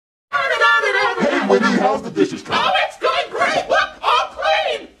how's the dishes coming? Oh, it's going great! Look, all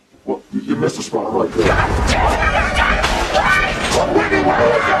clean! Well, you missed a spot right there. God damn it! Winnie, where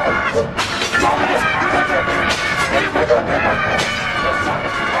are you?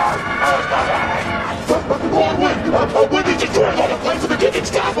 Winnie destroyed all the plates in the kitchen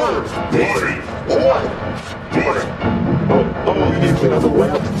stopper! Buddy! What? Buddy! Oh, you need to clean out the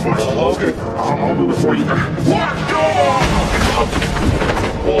web? Okay, I'll do it for you. What?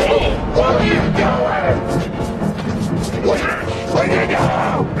 What are you doing? What are you doing?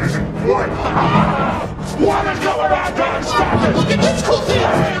 What is going on, Don? Stop it! Look at this cool thing!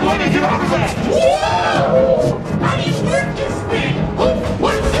 Hey, let me get out of that! Whoa!